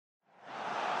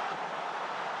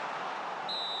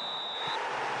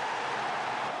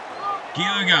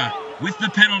Gyuga with the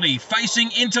penalty, facing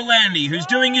Interlandi, who's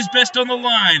doing his best on the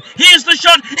line. Here's the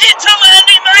shot.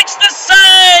 Interlandi makes the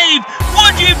save!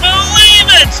 Would you believe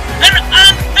it? An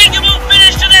unthinkable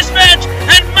finish to this match,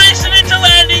 and Mason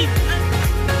Interlandi.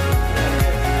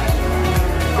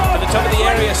 To the top of the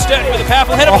area, Sturton with a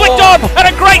powerful header, flicked on, and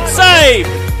a great save!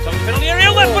 Top of the penalty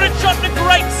area, left-footed shot and a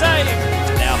great save!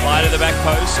 Now high to the back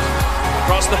post.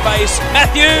 Across the face,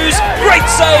 Matthews, great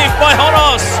save by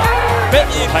Honos.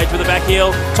 Bentley played with the back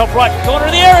heel, top right corner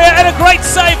of the area, and a great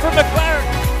save from McLaren.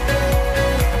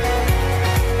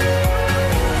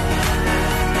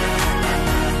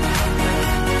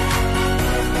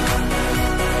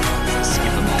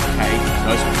 Skip them okay,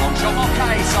 goes for a long shot,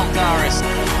 okay, Saldaris.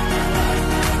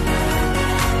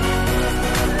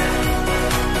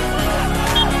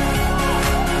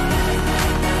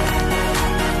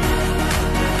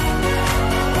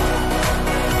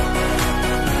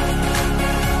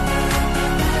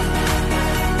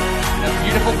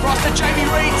 Beautiful cross to Jamie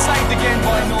Reid, saved again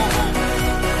by Normal.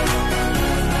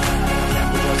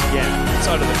 Once again,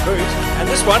 inside of the boot, and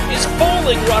this one is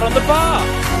falling right on the bar.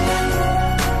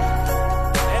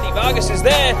 Andy Vargas is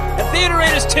there, and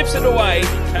Theodorides tips it away.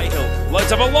 Cahill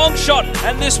loads up a long shot,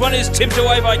 and this one is tipped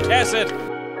away by Cassett.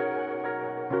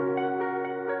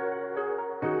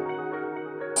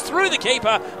 Through the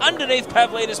keeper, underneath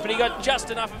Pavlidis, but he got just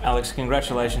enough of it. Alex,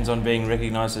 congratulations on being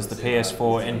recognised as the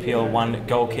PS4 NPL 1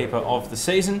 goalkeeper of the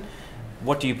season.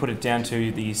 What do you put it down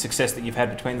to, the success that you've had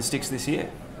between the sticks this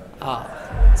year?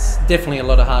 It's definitely a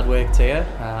lot of hard work, Tia.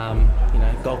 You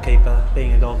know,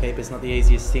 being a goalkeeper is not the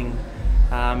easiest thing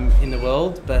in the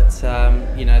world, but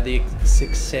you know, the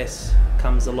success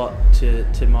comes a lot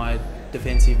to my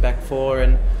defensive back four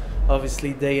and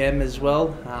obviously DM as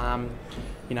well.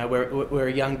 You know, we're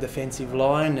a young defensive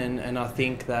line, and I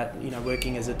think that, you know,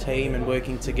 working as a team and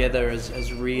working together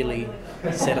has really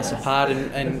set us apart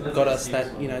and got us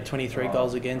that, you know, 23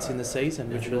 goals against in the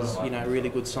season, which was, you know, a really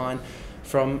good sign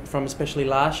from especially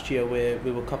last year where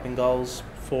we were copping goals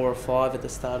 4 or 5 at the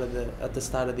start of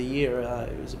the year.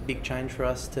 It was a big change for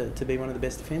us to be one of the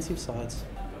best defensive sides.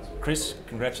 Chris,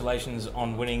 congratulations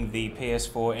on winning the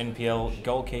PS4 NPL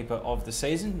goalkeeper of the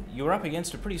season. You were up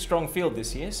against a pretty strong field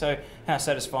this year, so how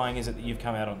satisfying is it that you've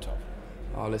come out on top?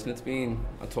 Oh, listen, it's been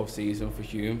a tough season for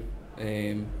Hume.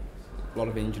 A lot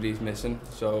of injuries missing,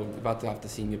 so we've had to have the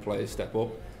senior players step up.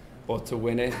 But to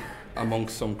win it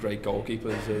amongst some great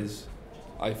goalkeepers is,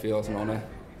 I feel, is an honour.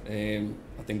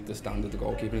 I think the standard of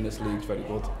goalkeeping in this league is very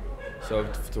good. So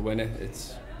to win it,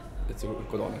 it's a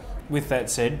good honour. With that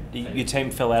said, your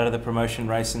team fell out of the promotion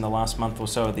race in the last month or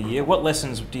so of the year. What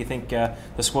lessons do you think the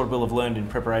squad will have learned in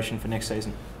preparation for next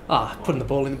season? Putting the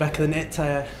ball in the back of the net,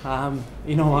 Teo.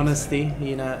 In all honesty,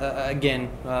 you know, again,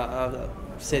 I've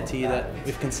said to you that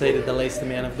we've conceded the least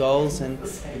amount of goals, and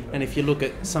if you look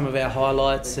at some of our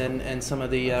highlights and some of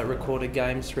the recorded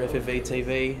games through FFV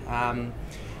TV,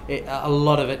 a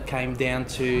lot of it came down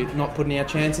to not putting our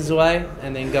chances away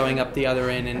and then going up the other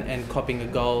end and copping a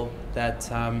goal that,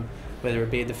 whether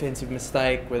it be a defensive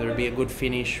mistake, whether it be a good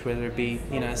finish, whether it be,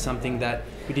 you know, something that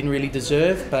we didn't really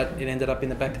deserve but it ended up in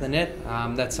the back of the net.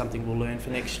 That's something we'll learn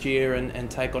for next year and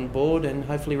take on board and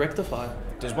hopefully rectify.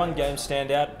 Does one game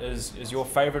stand out as your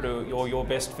favourite or your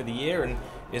best for the year, and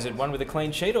is it one with a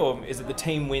clean sheet, or is it the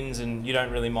team wins and you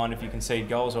don't really mind if you concede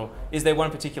goals, or is there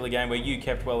one particular game where you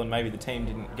kept well and maybe the team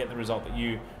didn't get the result that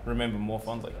you remember more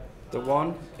fondly? The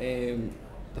one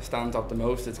that stands out the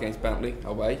most is against Bentley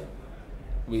away.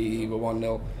 We were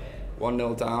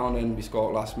 1-0 down and we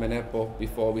scored last minute, but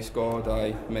before we scored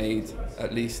I made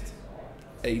at least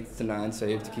 8 to 9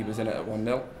 saves to keep us in it at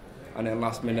 1-0, and then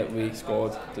last minute we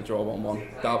scored to draw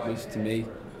 1-1. That was, to me,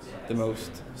 the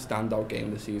most standout game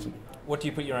of the season. What do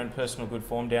you put your own personal good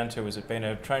form down to? Has it been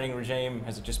a training regime?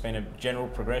 Has it just been a general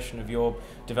progression of your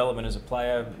development as a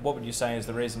player? What would you say is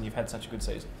the reason you've had such a good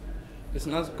season?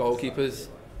 Listen, as goalkeepers,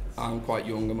 I'm quite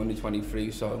young, I'm only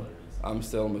 23, so I'm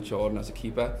still maturing as a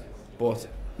keeper. But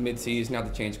mid-season I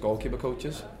had to change goalkeeper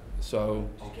coaches. So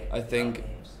I think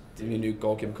the new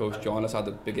goalkeeper coach, John, has had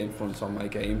a big influence on my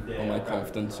game, on my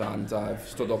confidence, and I've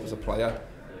stood up as a player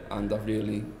and I've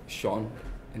really shone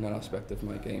in that aspect of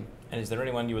my game. And is there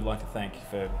anyone you would like to thank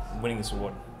for winning this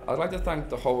award? I'd like to thank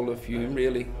the whole of Hume,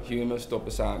 really. Hume has stood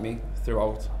beside me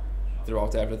throughout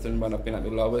everything. When I've been at my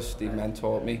lowest, he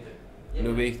mentored me.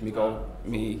 Louis,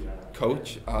 me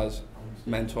coach, has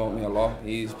mentored me a lot.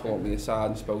 He's pulled me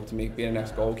aside and spoke to me. Being an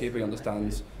ex-goalkeeper, he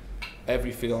understands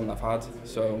every feeling I've had.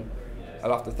 So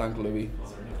I'll have to thank Louis.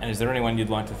 And is there anyone you'd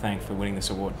like to thank for winning this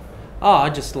award?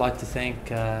 I'd just like to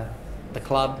thank the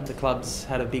club. The club's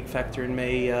had a big factor in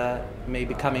me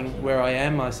becoming where I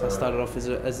am. I started off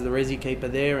as the resi keeper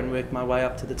there and worked my way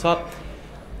up to the top.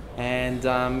 And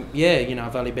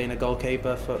I've only been a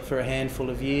goalkeeper for a handful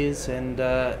of years, and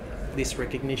this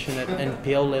recognition at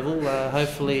NPL level,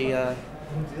 hopefully I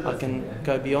can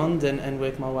go beyond and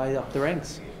work my way up the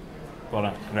ranks. Well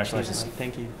done. Congratulations.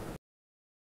 Thank you.